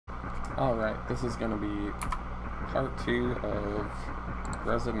Alright, this is gonna be part 2 of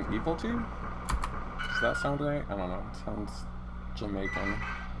Resident Evil 2? Does that sound right? I don't know. It sounds Jamaican.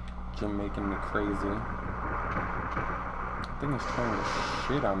 Jamaican me crazy. Thing is trying to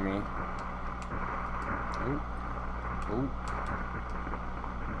shit on me. Oh. Oh.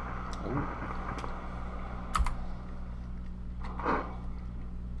 Oh.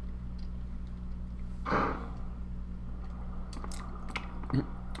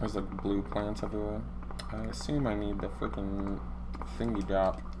 There's like blue plants everywhere. I assume I need the freaking thingy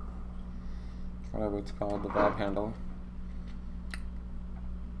drop. Whatever it's called, the valve handle.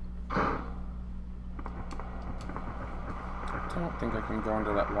 I don't think I can go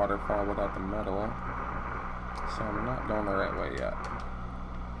under that waterfall without the metal. So I'm not going the right way yet.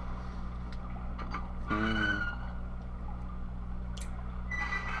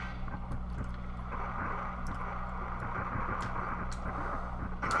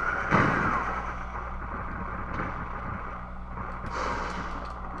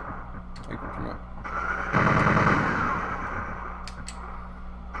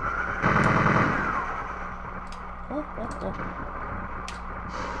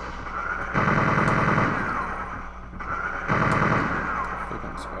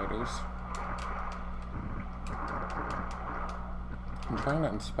 Freaking spiders. I'm trying to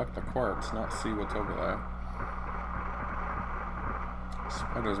inspect the corpse, not see what's over there.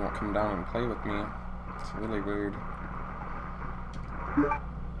 Spiders won't come down and play with me. It's really weird.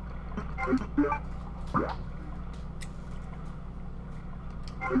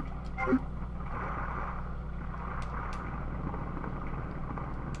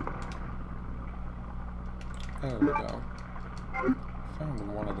 There we go.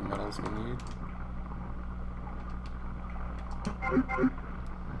 Found one of the metals we need.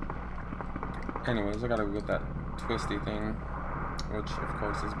 Anyways, I gotta get that twisty thing, which of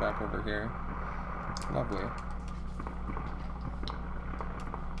course is back over here. Lovely.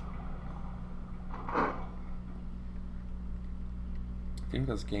 I think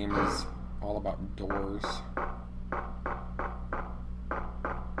this game is all about doors.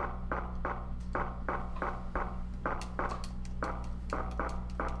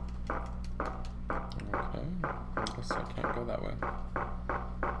 I can't go that way.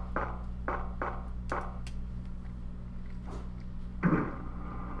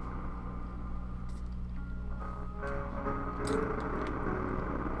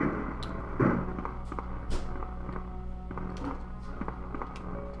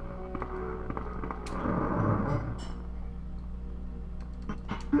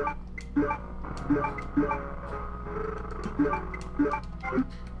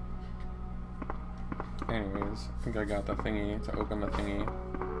 Anyways, I think I got the thingy to open the thingy.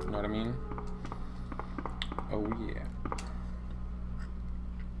 You know what I mean? Oh yeah.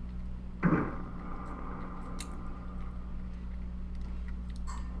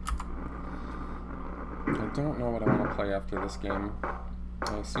 I don't know what I want to play after this game.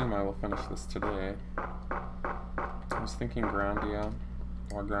 I assume I will finish this today. I was thinking Grandia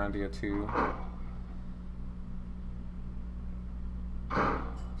or Grandia 2.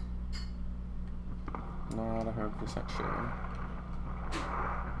 Not 100% sure.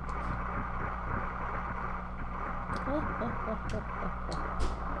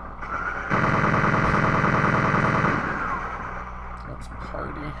 Let's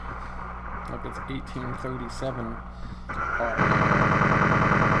party. Look, it's 1837.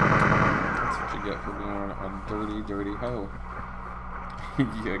 That's what you get for being a dirty, dirty hoe. You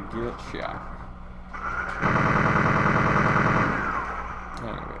get shot.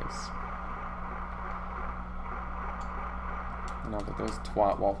 Anyways. Now that those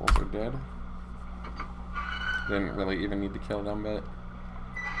twat waffles are dead. Didn't really even need to kill them, but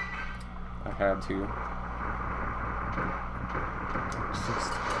I had to.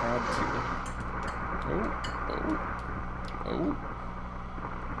 Just had to. Oh, oh, oh.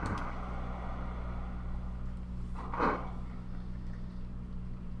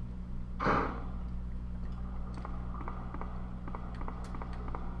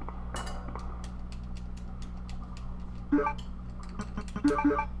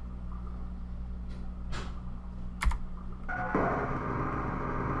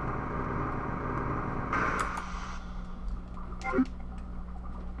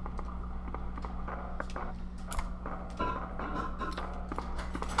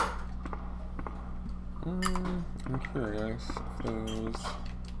 I'm curious if there's...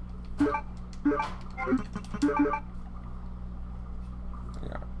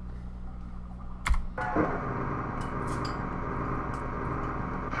 Yeah.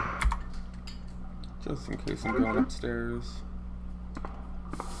 Just in case I'm going upstairs.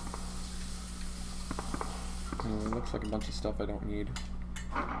 looks like a bunch of stuff I don't need.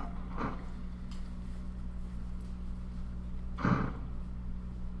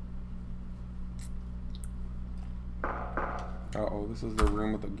 Uh-oh, this is the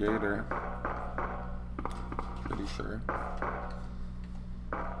room with the gator. Pretty sure.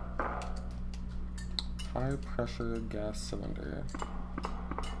 High pressure gas cylinder.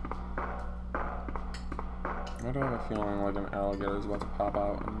 I don't have a feeling like an alligator is about to pop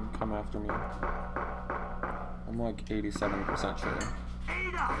out and come after me. I'm like 87% sure.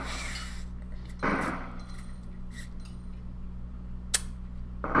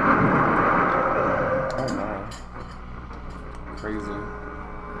 Oh my. Crazy.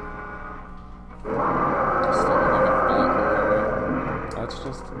 Still like a bullet hole in me. Let's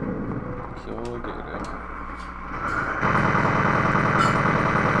just kill a gator.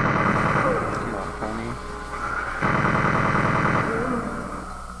 Come on, pony.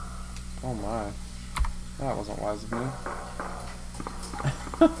 Oh my. That wasn't wise of me.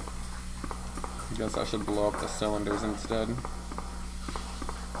 I guess I should blow up the cylinders instead.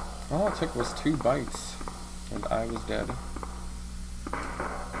 All it took was 2 bites, and I was dead.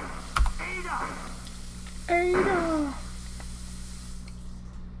 Ada!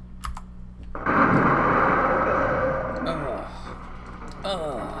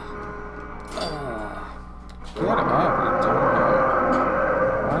 Get up, you dumb guy.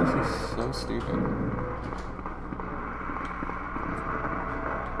 Why is he so stupid?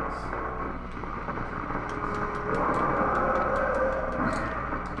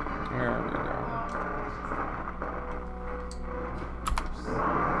 There we go.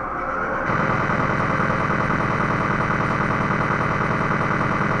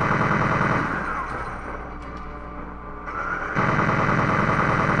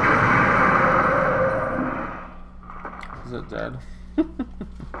 Is it dead?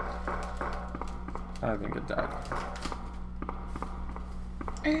 I think it died.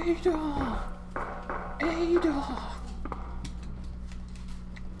 Ada! Ada!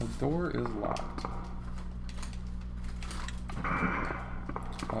 The door is locked.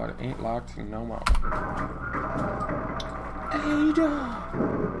 Oh, it ain't locked no more. Ada!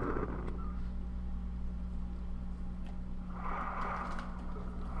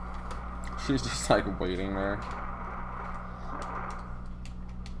 She's just like waiting there.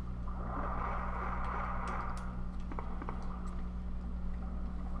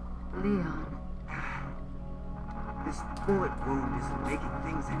 Leon. This bullet wound isn't making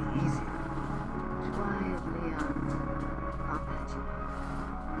things any easier. Quiet, Leon. I'll patch you.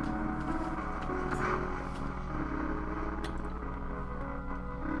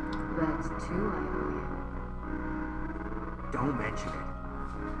 That's 2 I owe you. Don't mention it.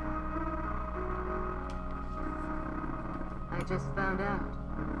 I just found out.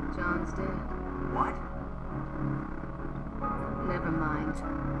 John's dead. What? Never mind.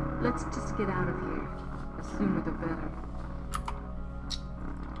 Let's just get out of here. The sooner the better.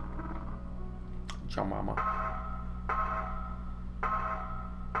 Ciao, mama.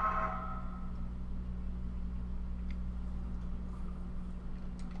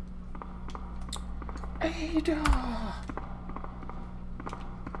 Ada!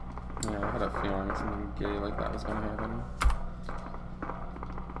 Yeah, I had a feeling something gay like that was gonna happen.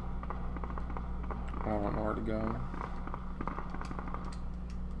 I don't know where to go.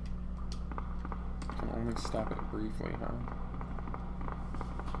 Can only stop it briefly, huh?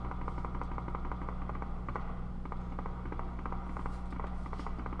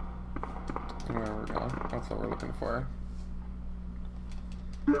 There we go. That's what we're looking for.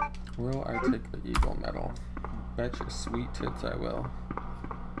 Will I take the Eagle medal? Bet your sweet tits I will.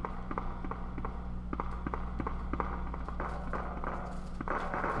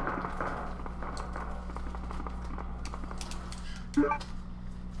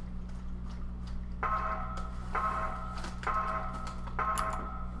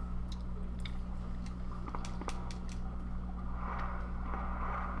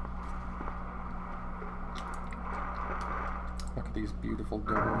 Look at these beautiful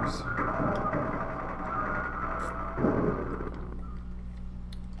doors.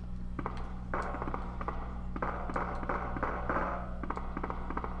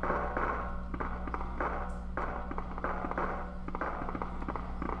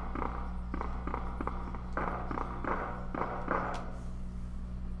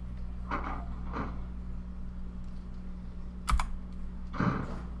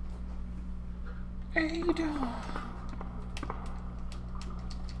 Ada!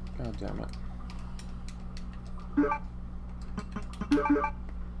 God damn it.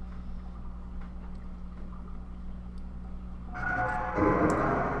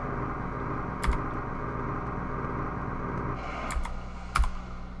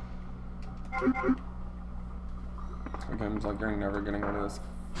 The game's like, you're never getting rid of this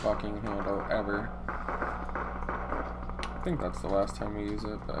fucking handle, ever. I think that's the last time we use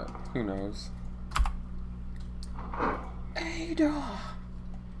it, but who knows. Ada!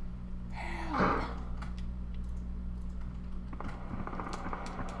 Help!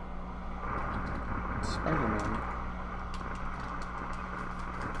 Spider-Man.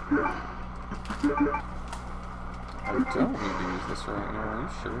 I don't need to use this right now, are you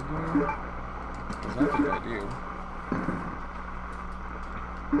sure, dude? Because I think I do.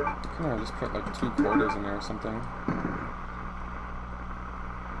 Can I just put like 2 quarters in there or something?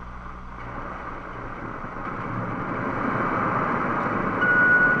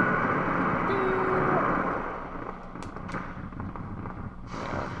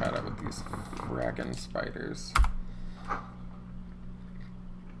 Yeah, I've had it with these frackin' spiders.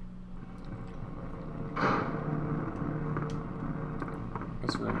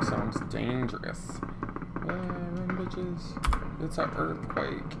 This room sounds dangerous. Yeah, run, bitches. It's an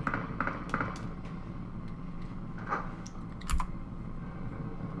earthquake.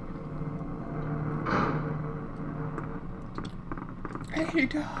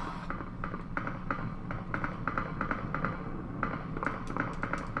 Ada!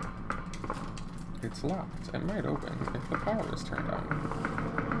 It's locked. It might open if the power is turned on.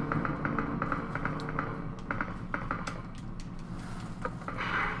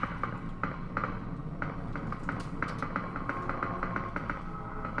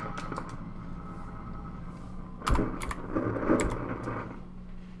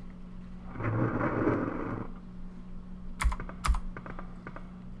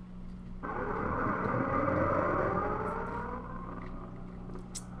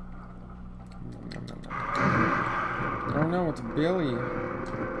 Oh no, it's Billy.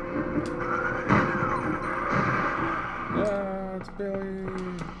 Yeah, it's Billy.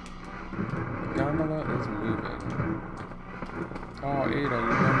 The gondola is moving. Oh, Ada, you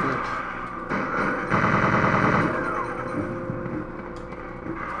dumb bitch.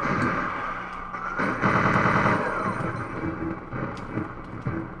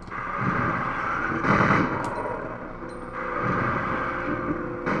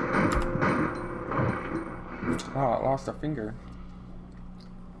 Oh, I lost a finger.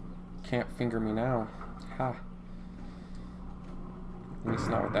 Can't finger me now. Ha. At least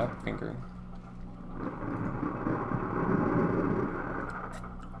not with that finger.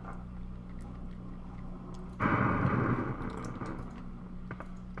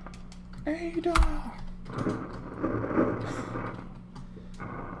 Ada!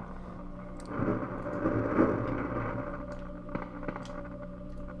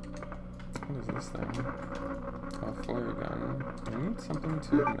 What is this thing? A flare gun. I need something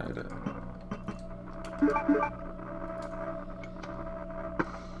to ignite it.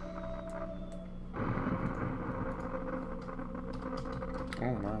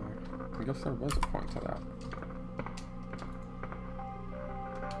 Oh my. I guess there was a point to that.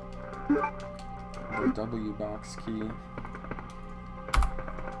 The W box key.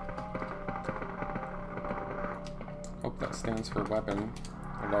 Hope that stands for weapon,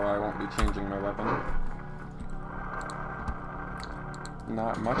 although I won't be changing my weapon.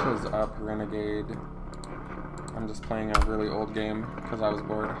 Not much is up, Renegade. I'm just playing a really old game because I was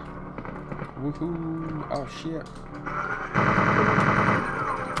bored. Woohoo! Oh shit.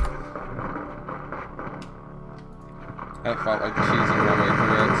 I felt like cheesing my way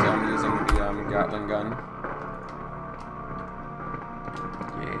through it, so I'm using the Gatling gun.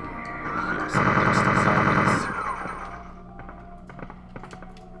 Yeah, here's some thirsty zombies.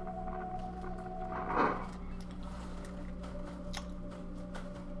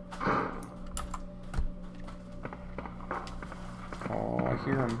 Oh, I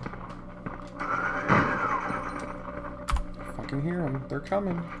hear them. I fucking hear them. They're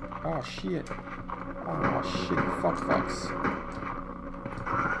coming. Oh shit. Oh shit, fucks.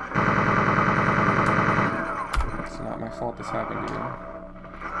 It's not my fault this happened to you.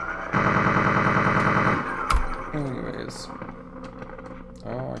 Anyways.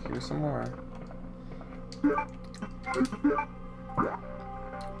 Oh, I hear some more.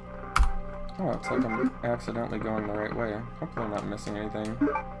 Oh, it's like I'm accidentally going the right way. Hopefully I'm not missing anything.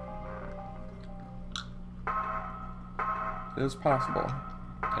 It is possible.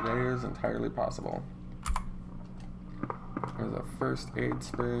 It is entirely possible. There's a first aid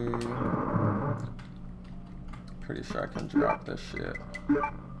spray. Pretty sure I can drop this shit.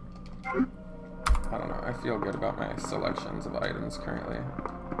 I don't know. I feel good about my selections of items currently.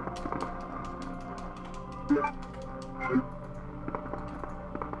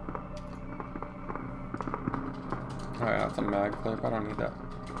 Oh yeah, that's a mag clip. I don't need that.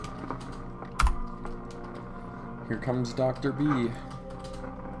 Here comes Dr. B.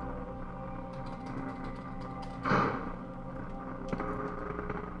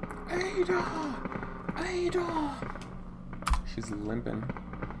 Ada! Ada! She's limping.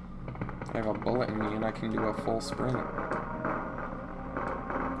 I have a bullet in me and I can do a full sprint. I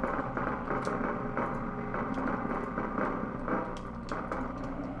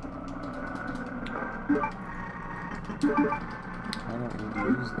don't need to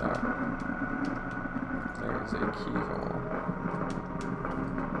use that. There's a keyhole.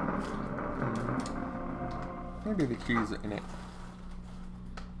 Maybe the key's in it.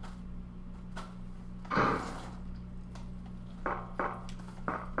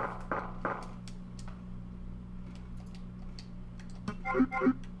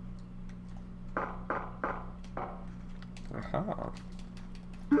 Aha.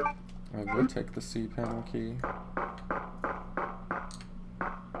 I will take the C panel key.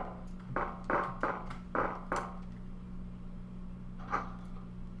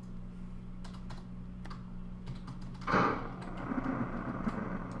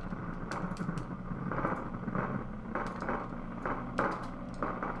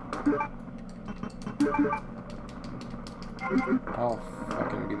 I'll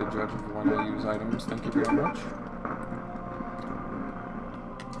fucking be the judge of when I use items, thank you very much.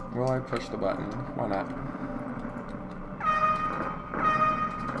 Well, I push the button. Why not?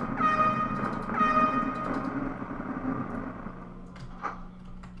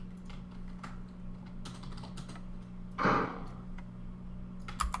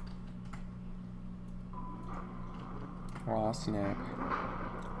 Aw, snap.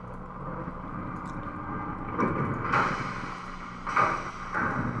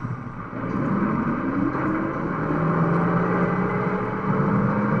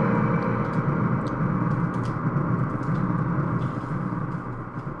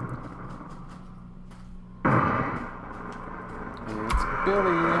 Billy,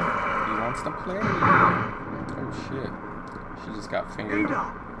 he wants to play. Oh shit. She just got fingered.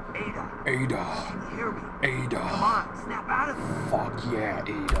 Ada! Ada! Can you hear me? Ada! Come on, snap out of it! Fuck yeah,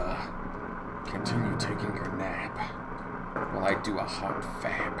 Ada. Continue taking your nap while I do a hot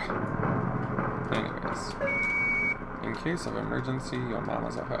fab. Anyways. In case of emergency, your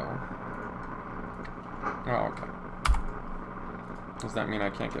mama's a hoe. Oh, okay. Does that mean I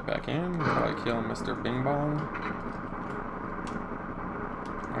can't get back in until I kill Mr. Bing Bong?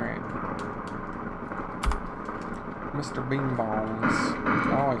 Alright. Mr. Bing Bongs.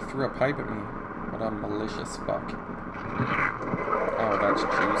 Oh, he threw a pipe at me. What a malicious fuck. Oh, that's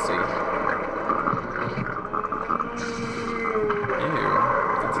juicy. Ew.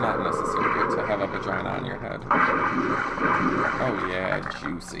 That's not necessary to have a vagina on your head. Oh yeah,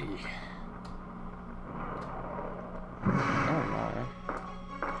 juicy. Oh my.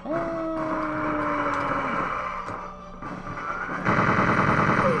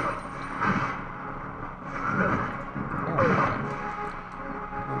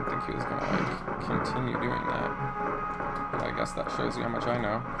 He was gonna like continue doing that, but I guess that shows you how much I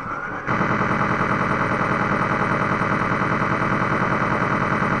know.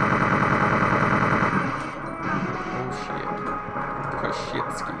 Oh shit,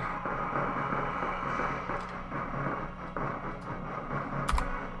 Koshitsky.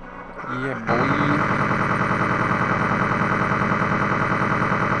 Yeah, boy.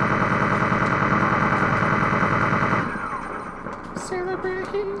 Celebrate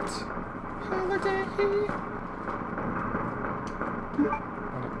holiday.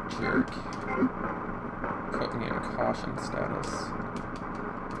 What a jerk. Put me in caution status.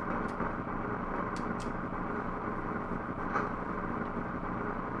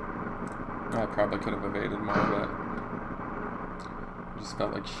 I probably could have evaded more of it. Just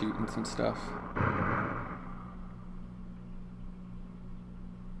felt like shooting some stuff.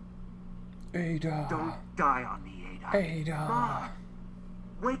 Ada. Don't die on me, Ada. Ada. Come on.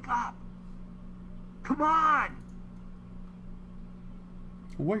 Wake up. Come on.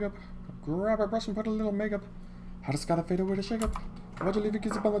 Wake up. Grab a brush and put a little makeup. I just gotta fade away to shake up. Why'd you leave your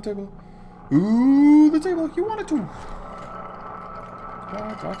kids up on the table? Ooh, the table. You wanted to. Do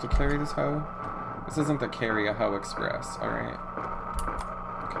I have to carry this hoe? This isn't the carry a hoe express, alright?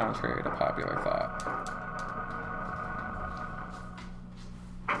 Contrary to popular thought.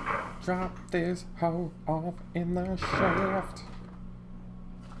 Drop this hoe off in the shaft.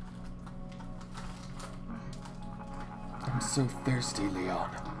 I'm so thirsty, Leon.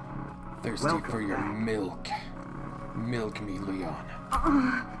 Thirsty Welcome for your back. milk. Milk me, Leon.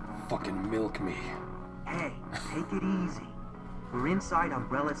 Fucking milk me. Hey, take it easy. We're inside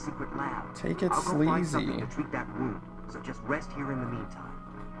Umbrella's secret lab. Take it I'll go find sleazy. something to treat that wound, so just rest here in the meantime.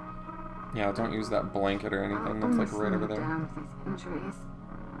 Yeah, don't use that blanket or anything. That's like right over there. Down with these injuries.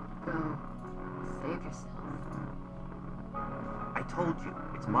 Go. Save yourself. I told you,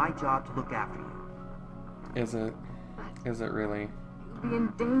 it's my job to look after you. Is it? Is it really? You'll be in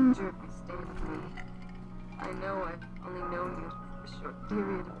danger if you stay with me. I know I've only known you for a short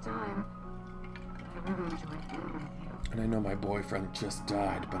period of time, but I really enjoy being with you. And I know my boyfriend just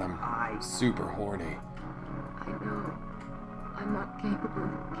died, but I'm super horny. I know I'm not capable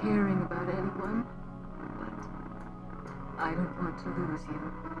of caring about anyone, but I don't want to lose you.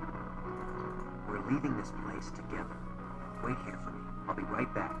 We're leaving this place together. Wait here for me. I'll be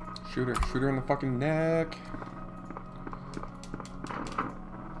right back. Shoot her in the fucking neck.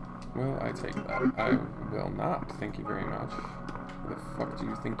 Will I take that? I will not. Thank you very much. Who the fuck do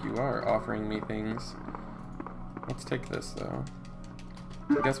you think you are, offering me things? Let's take this, though.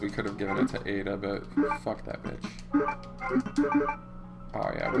 I guess we could have given it to Ada, but fuck that bitch.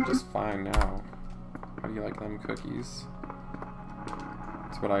 Oh yeah, we're just fine now. How do you like them cookies?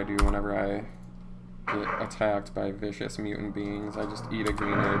 That's what I do whenever I get attacked by vicious mutant beings. I just eat a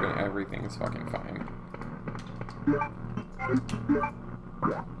green herb and everything's fucking fine.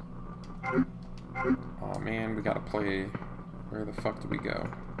 Oh man, we gotta play. Where the fuck do we go?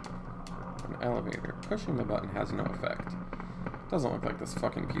 An elevator. Pushing the button has no effect. Doesn't look like this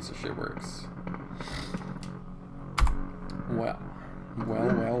fucking piece of shit works. Well.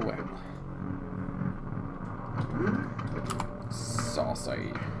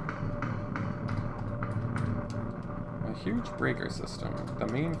 Saucy. A huge breaker system. The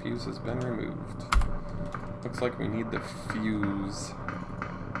main fuse has been removed. Looks like we need the fuse.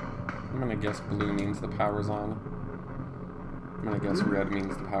 I'm gonna guess blue means the power's on. I'm gonna guess red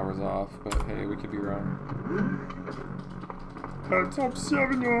means the power's off, but hey, we could be wrong. Top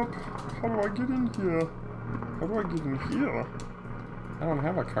 7 up! How do I get in here? How do I get in here? I don't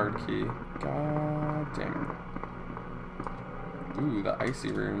have a card key. God damn it. Ooh, the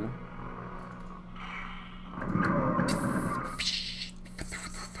icy room.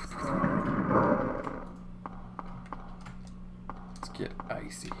 Let's get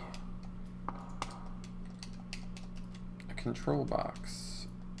icy. A control box.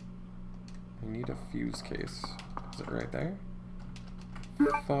 I need a fuse case. Is it right there?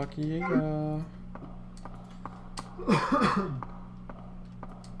 Fuck yeah.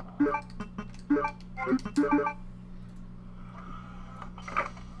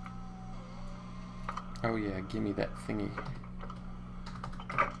 Oh yeah, gimme that thingy.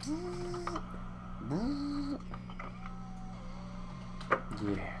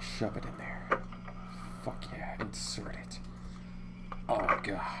 Yeah, shove it in there. Fuck yeah, insert it. Oh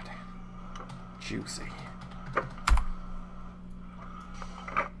god. Juicy.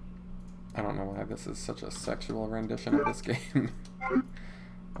 I don't know why this is such a sexual rendition of this game.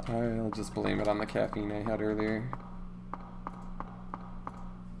 I'll just blame it on the caffeine I had earlier.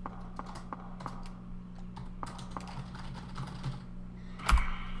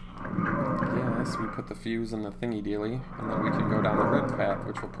 Yes, we put the fuse in the thingy dealy, and then we can go down the red path,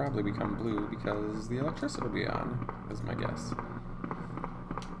 which will probably become blue because the electricity will be on, is my guess.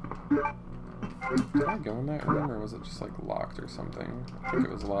 Did I go in that room, or was it just like locked or something? I think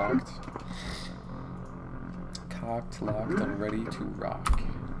it was locked. Cocked, locked, and ready to rock.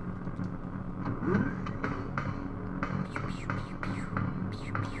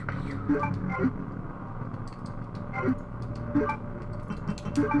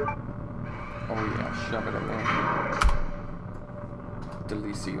 Oh yeah, shove it in there.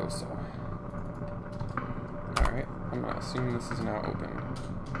 Delicioso. Alright, I'm gonna assume this is now open.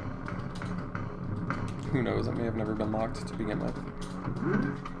 Who knows, it may have never been locked to begin with.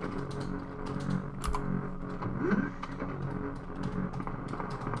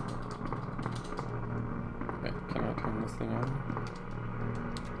 Wait, can I turn this thing on?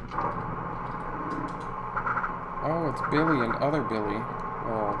 Oh, it's Billy and other Billy.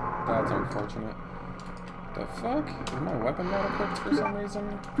 Oh, that's unfortunate. The fuck? Is my weapon not equipped for some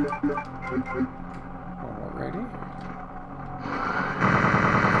reason? Alrighty.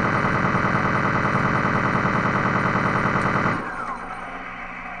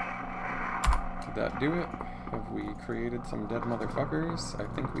 Did that do it? Have we created some dead motherfuckers? I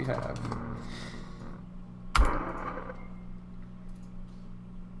think we have.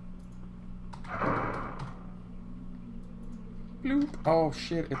 Bloop. Oh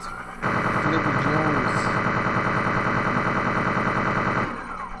shit, it's Flippy Jones.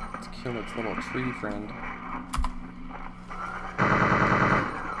 Let's kill its little tree friend.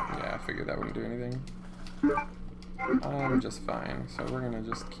 Yeah, I figured that wouldn't do anything. I'm just fine, so we're gonna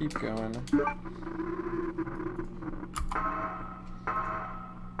just keep going.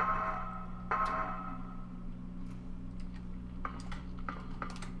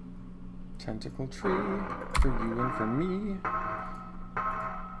 Tentacle tree for you and for me.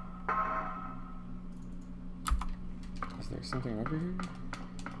 Is there something over here?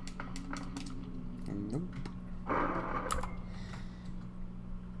 Nope.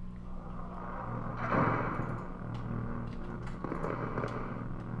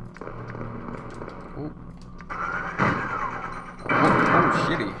 Oh. Oh,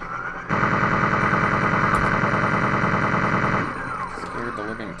 shitty. Scared the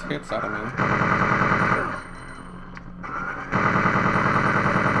living tits out of me.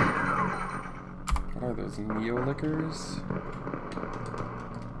 What are those, Neolickers?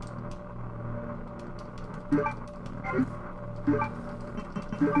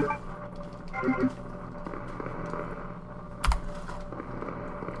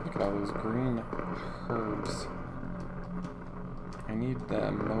 Look at all those green herbs. I need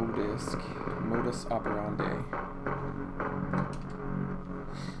the modus operandi.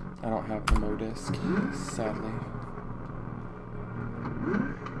 I don't have the modisc, sadly.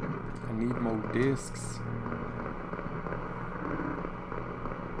 I need more discs.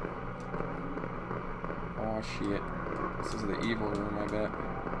 Oh shit. This is the evil room, I bet.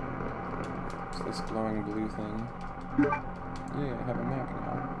 It's this glowing blue thing. Yeah, I have a map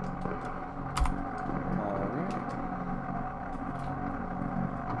now. Alright.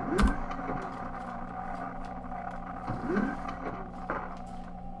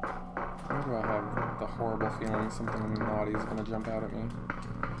 Why do I have the horrible feeling something naughty is gonna jump out at me?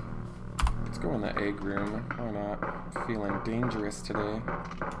 Let's go in the egg room. Why not? I'm feeling dangerous today.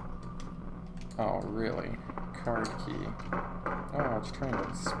 Oh, really? Card key. Oh, it's trying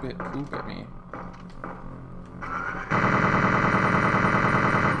to spit poop at me.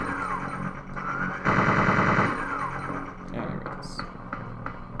 Anyways.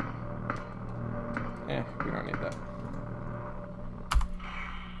 We don't need that.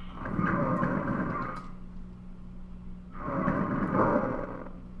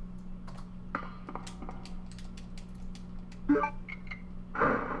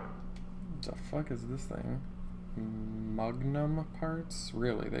 What the fuck is this thing? Magnum parts?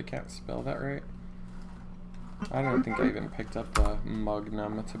 Really? They can't spell that right? I don't think I even picked up the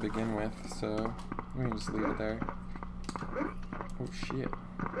Magnum to begin with, so we can just leave it there. Oh shit.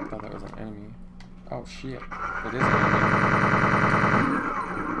 I thought that was an enemy. Oh shit. It is an enemy.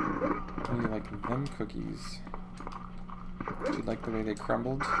 How do you like them cookies? Did you like the way they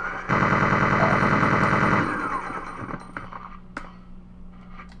crumbled?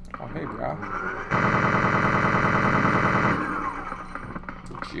 Oh hey, brah.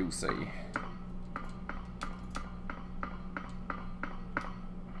 Juicy.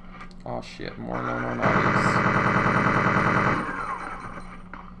 Oh shit, more no-no-naughties.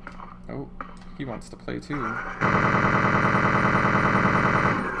 Oh, he wants to play too.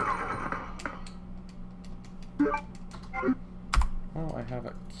 Oh, I have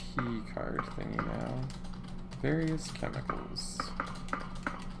a key card thingy now. Various chemicals.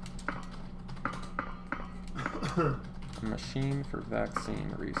 A machine for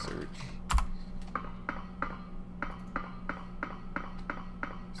vaccine research.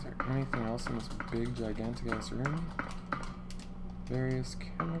 Is there anything else in this big, gigantic ass room? Various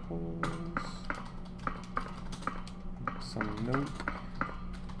chemicals. Some nope.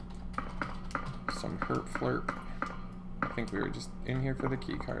 Some herp flirp. I think we were just in here for the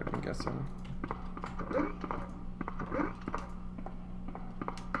key card, I'm guessing.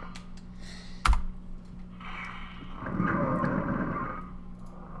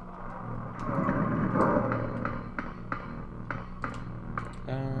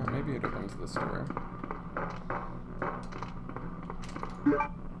 Maybe it opens this door.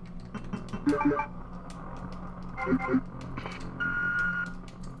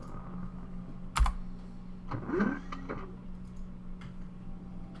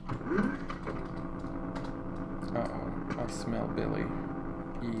 Uh-oh, I smell Billy.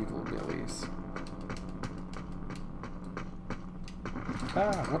 Evil Billies.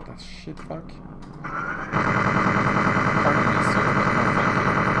 Ah, what the shit fuck? Pardon me, sir, but no thank you.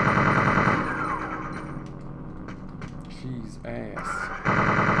 Jeez ass.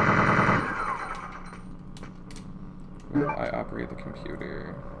 Will I operate the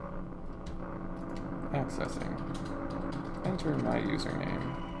computer? Accessing. Enter my username.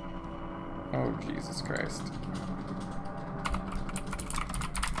 Oh, Jesus Christ.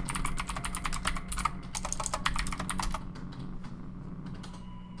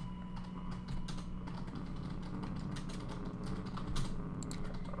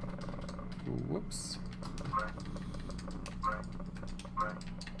 Whoops.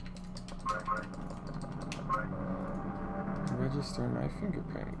 Register my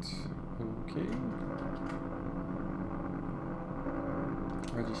fingerprint. Okay.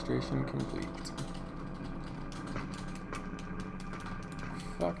 Registration complete.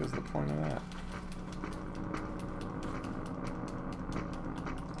 Fuck is the point of that?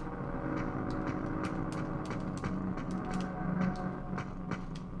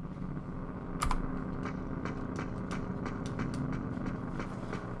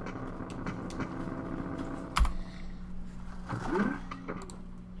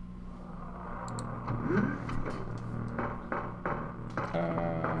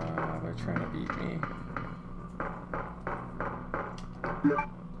 They're trying to beat me.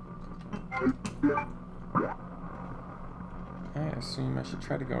 I assume I should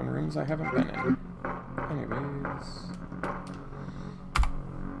try to go in rooms I haven't been in. Anyways.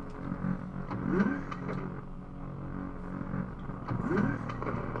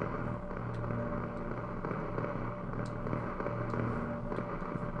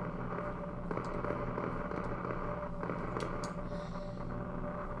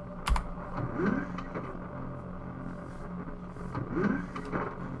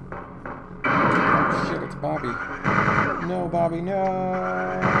 Oh shit, it's Bobby. No, Bobby, no!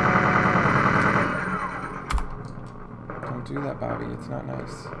 Don't do that, Bobby. It's not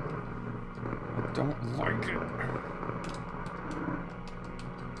nice. I don't like it.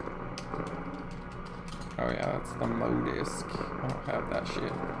 Oh yeah, that's the Mo disc. I don't have that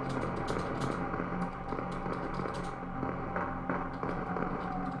shit.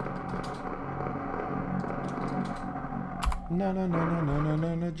 No, no, no, no, no, no,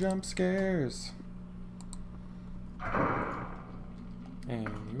 no, no, jump scares.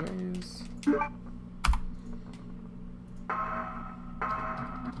 Anyways.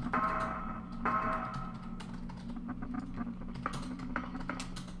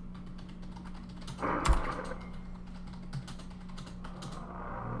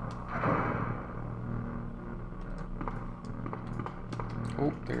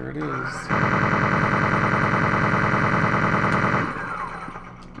 Oh, there it is.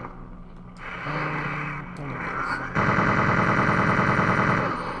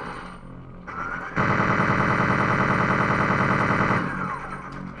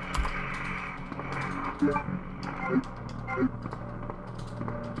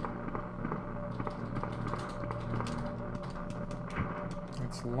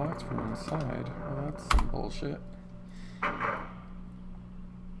 It's locked from inside. Well, that's some bullshit.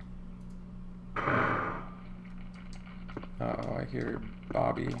 Uh-oh, I hear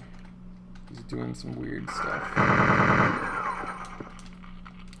Bobby. He's doing some weird stuff.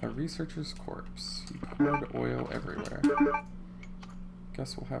 A researcher's corpse. He poured oil everywhere.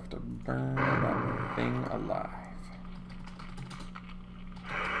 Guess we'll have to burn that thing alive.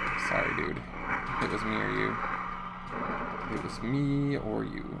 Sorry, dude. It was me or you. It was me or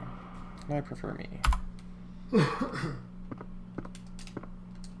you. And I prefer me.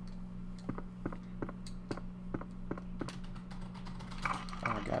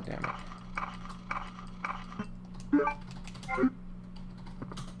 Oh, god damn it.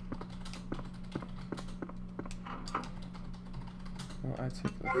 Well, I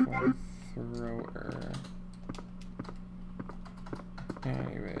take the flamethrower.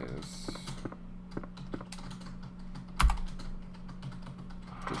 Anyways.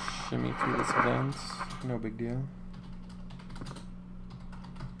 Just shimmy through this vent. No big deal.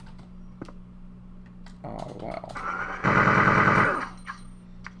 Oh, wow.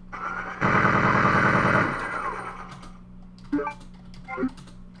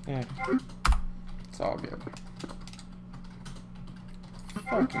 Yeah. It's all good.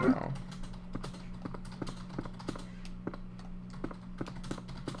 Fuck no.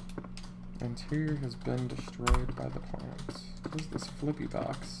 Interior has been destroyed by the plants. What is this flippy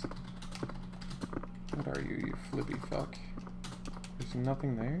box? What are you, you flippy fuck? There's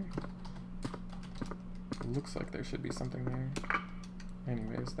nothing there? It looks like there should be something there.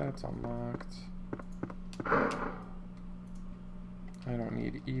 Anyways, that's unlocked. I don't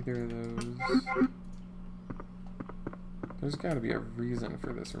need either of those. There's gotta be a reason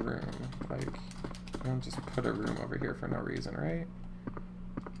for this room. Like, you don't just put a room over here for no reason, right?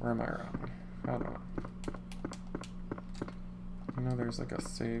 Or am I wrong? I don't know. I know there's like a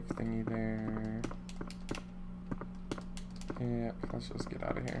save thingy there. Yep, let's just get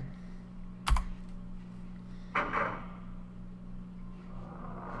out of here.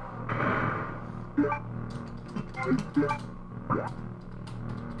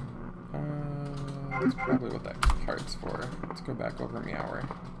 That's probably what that part's for. Let's go back over Meower.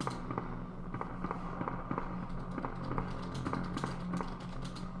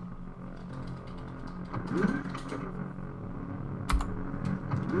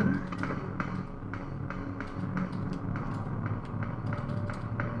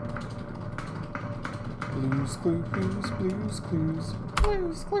 Blues clues, blues clues,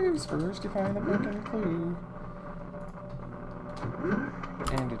 blues clues. First you find the fucking clue.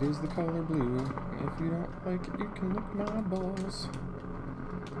 And it is the color blue. If you don't like it, you can lick my balls.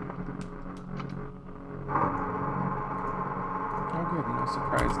 Oh good, no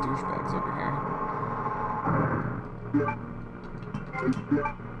surprise douchebags over here.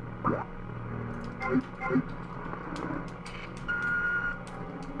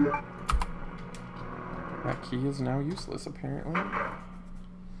 That key is now useless, apparently.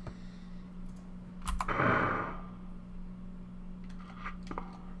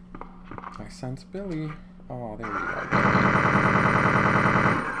 I sense Billy. Oh, there you are,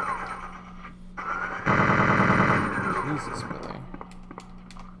 Billy. Jesus, Billy.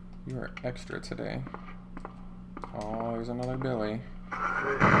 You are extra today. Oh, there's another Billy.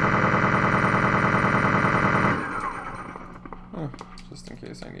 Huh, just in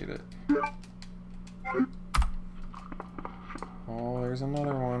case I need it. Oh, there's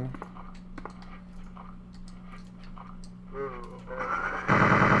another one.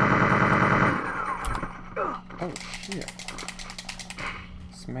 Oh, shit.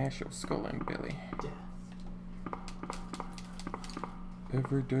 Smash your skull in, Billy.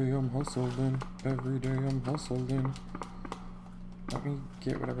 Every day I'm hustling. Every day I'm hustling. Let me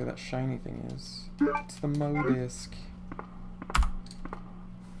get whatever that shiny thing is. It's the Mo disc.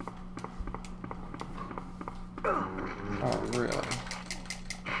 Oh, really?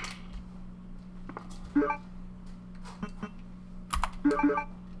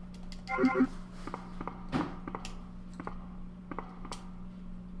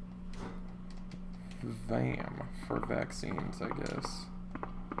 VAM for vaccines, I guess.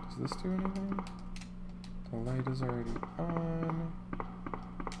 Does this do anything? The light is already on.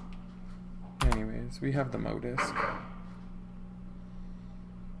 Anyways, we have the Mo disc.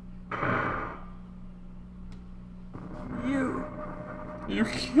 You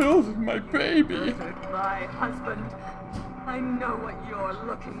killed my baby! Murdered my husband. I know what you're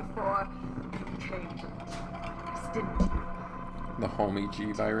looking for. You came to the G-virus, didn't you? The homie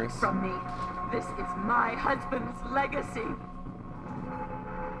G-virus. From me. This is my husband's legacy.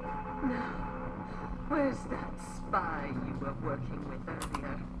 Now, where's that spy you were working with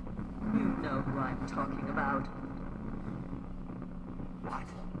earlier? You know who I'm talking about. What?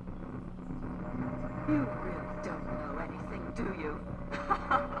 You really don't know anything, do you?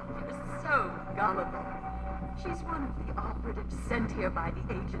 You're so gullible. She's one of the operatives sent here by the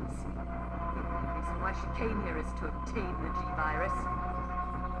agency. The only reason why she came here is to obtain the G-virus.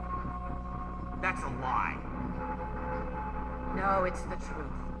 That's a lie. No, it's the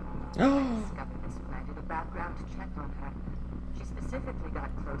truth. I discovered this when I did a background check on her. She specifically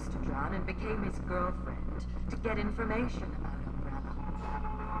got close to John and became his girlfriend to get information about Umbrella.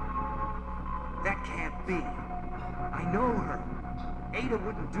 That can't be. I know her. Ada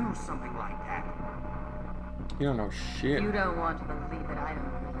wouldn't do something like that. You don't know shit. You don't want to believe it, I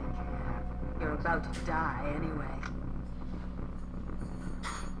don't really care. You're about to die anyway.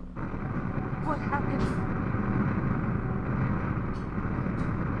 What happened?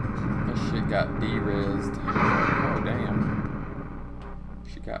 This shit got de-rizzed. Oh, damn.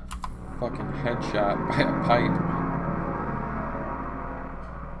 She got fucking headshot by a pipe.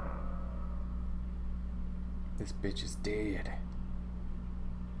 This bitch is dead.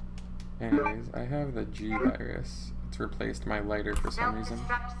 Anyways, I have the G-virus. It's replaced my lighter for some reason.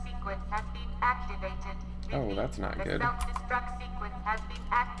 Self-destruct sequence has been activated. Oh, that's not the good. Self-destruct sequence has been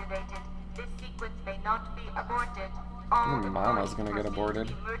activated. This sequence may not be aborted. All Your mama's gonna get aborted.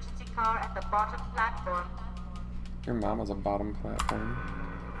 The emergency car at the bottom platform. Your mama's a bottom platform.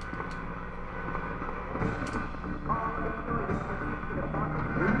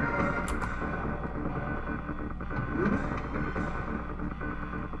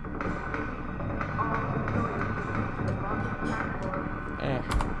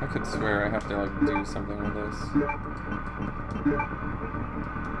 I could swear I have to like do something with this.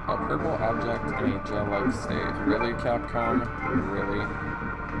 A purple object in a gel-like state. Really, Capcom? Really?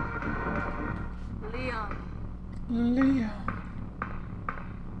 Leon. Leon.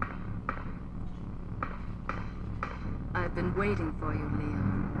 I've been waiting for you,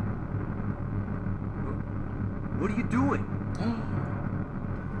 Leon. What are you doing?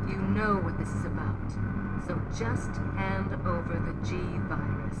 You know what this is about, so just hand over the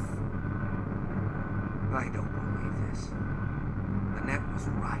G-virus. I don't believe this. Annette was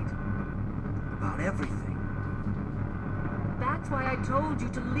right. About everything. That's why I told you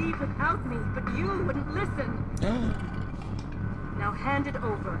to leave without me, but you wouldn't listen. Now hand it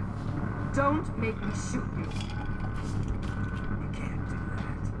over. Don't make me shoot you. You can't do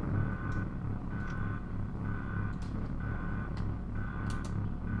that.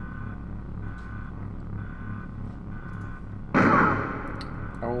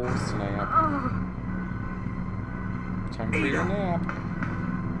 Time for your nap.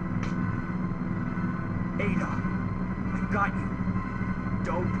 Ada, I've got you.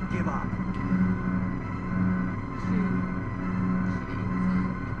 Don't give up.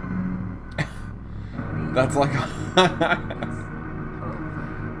 That's like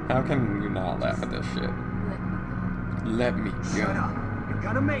how can you not laugh at this shit? Let me go. Shut up. You're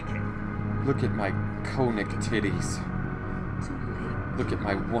gonna make it. Look at my conic titties. Look at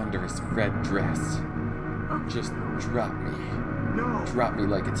my wondrous red dress. Just drop me. No. Drop me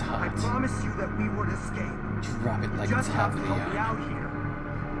like it's I hot. promised you that we would escape. Drop it like You it's just have hot to in the help me eye. out here.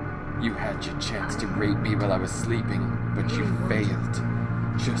 You had your chance to rape me while I was sleeping, but you failed.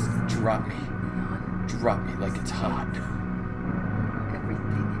 Just drop me. Drop me like it's hot.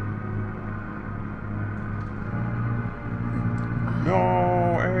 Everything.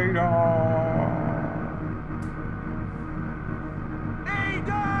 No, Ada!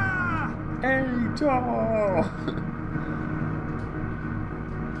 Ada! Ada!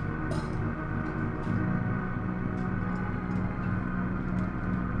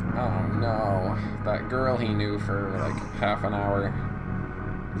 Oh no, that girl he knew for like half an hour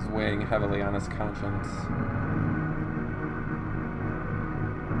is weighing heavily on his conscience.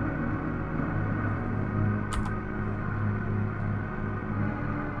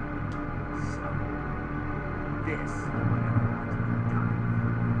 So, this is what everyone's done.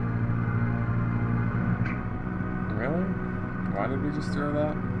 Really? Why did we just throw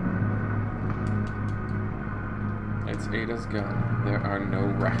that? It's Ada's gun. There are no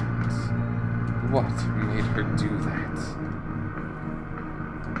rounds. What made her do that?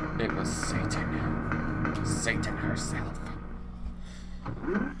 It was Satan. Satan herself.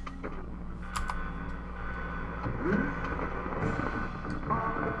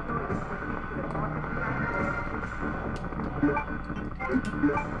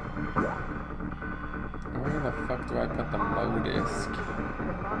 Where the fuck do I put the Mo disc?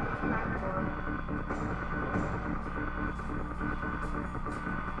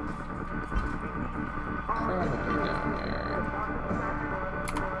 Probably down there.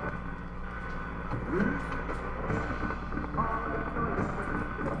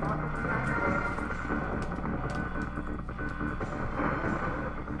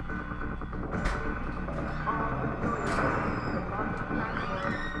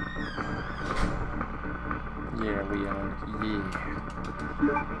 Yeah, Leon. Yeah.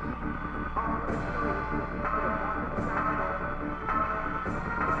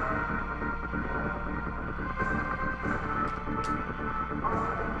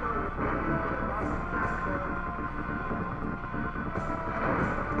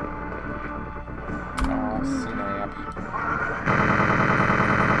 Oh, snap.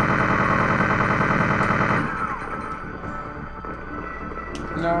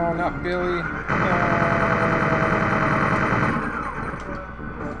 No, not Billy. No.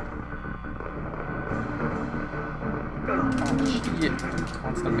 Oh, shit.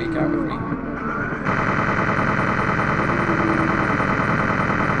 Wants to make out with me.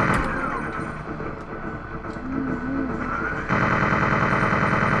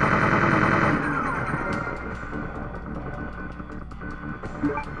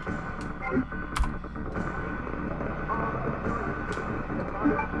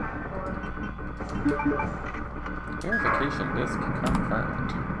 Verification disk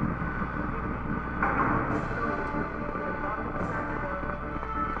confirmed.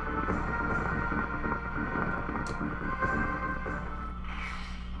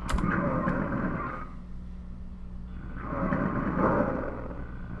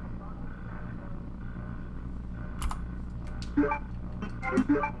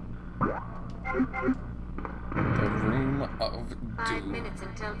 The Room of 5 Doom. minutes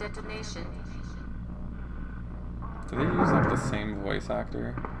until detonation. Do they use like the same voice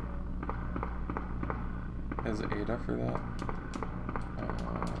actor as Ada for that?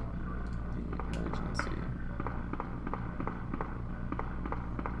 The emergency.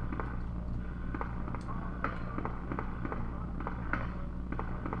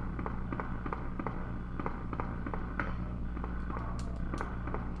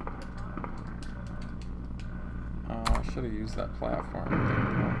 I should have used that platform.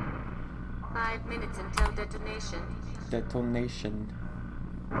 5 minutes until detonation. Detonation.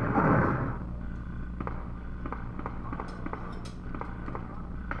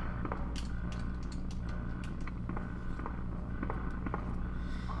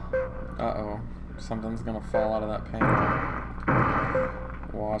 Uh-oh. Something's gonna fall out of that panel.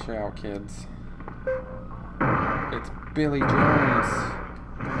 Watch out, kids. It's Billy Jones.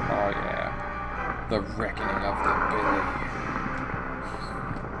 Oh, yeah. The reckoning of the Billy.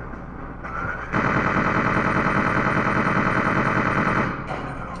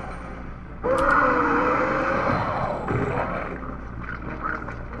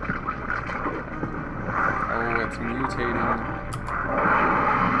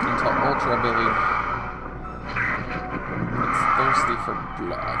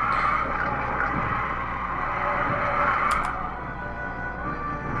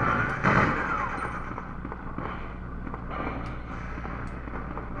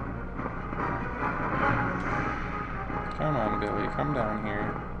 Come on, Billy, come down here.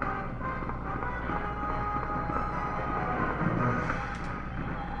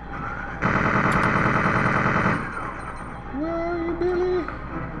 Where are you, Billy?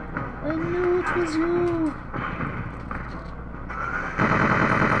 I knew it was you.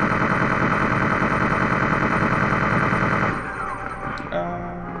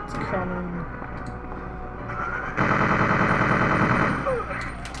 It's coming.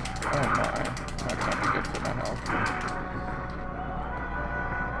 Oh my, that's not good for my health.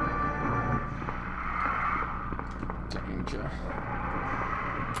 Danger.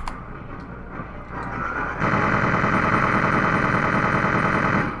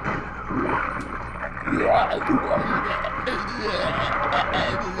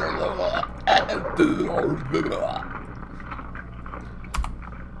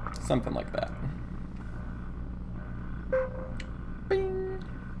 Something like that. Bing.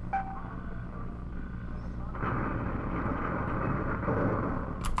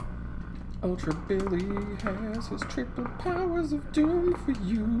 Ultra Billy has his triple powers of doom for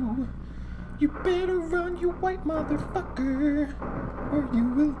you. You better run, you white motherfucker, or you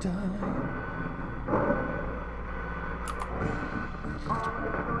will die.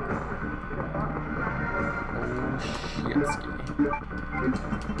 Oh, shitski.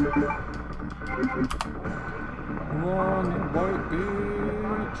 Run, you white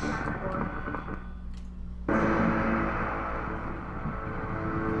bitch.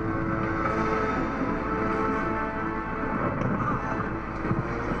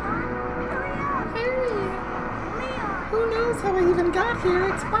 Who knows how I even got here?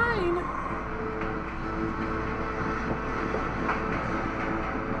 It's fine.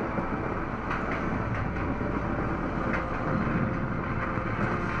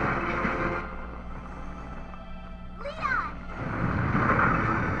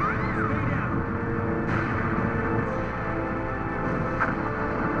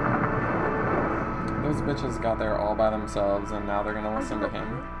 Those bitches got there all by themselves and now they're gonna listen to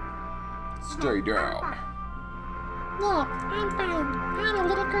him. Stay down. Look, I'm fine. I'm a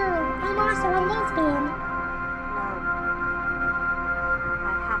little girl. I'm also a lesbian. No.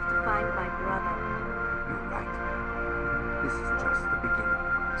 I have to find my brother. You're right. This is just the beginning.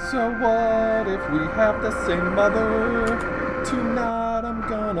 So what if we have the same mother? Tonight I'm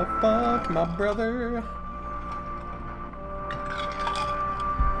gonna fuck my brother.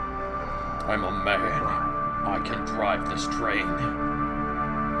 I'm a man. I can drive this train.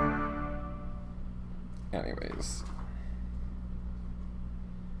 Anyways.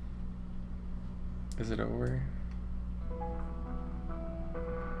 Is it over?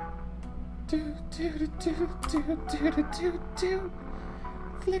 Do do do do do do do do do.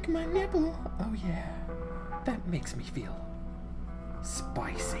 Flick my nipple. Oh yeah, that makes me feel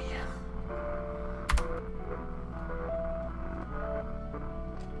spicy.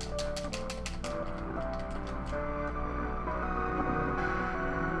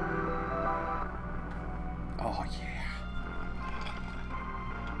 Oh yeah.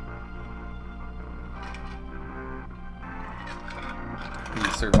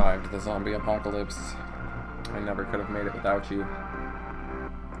 You survived the zombie apocalypse. I never could have made it without you.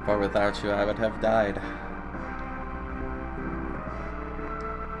 For without you, I would have died.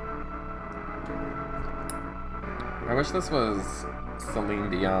 I wish this was Celine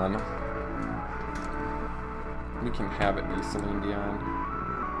Dion. We can have it be Celine Dion.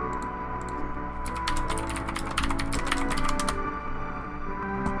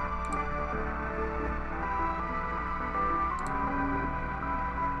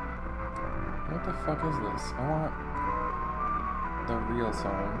 What the fuck is this? I want the real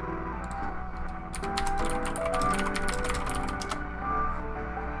sound.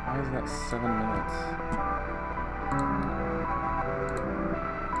 Why is that 7 minutes?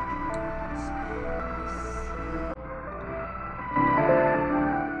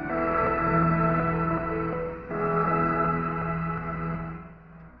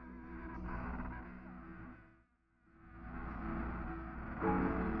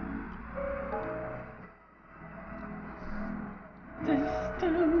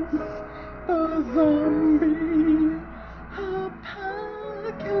 Distance, a zombie apocalypse.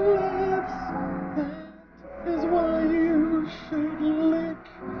 That is why you should lick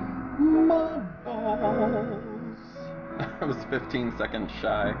my balls. I was 15 seconds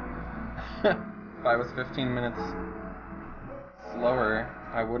shy. If I was 15 minutes slower,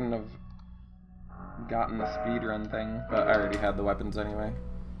 I wouldn't have gotten the speedrun thing, but I already had the weapons anyway.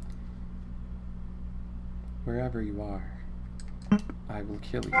 Wherever you are, I will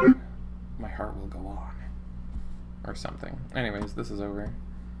kill you. My heart will go on. Or something. Anyways, this is over.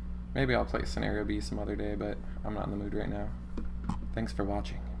 Maybe I'll play Scenario B some other day, but I'm not in the mood right now. Thanks for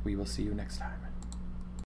watching. We will see you next time.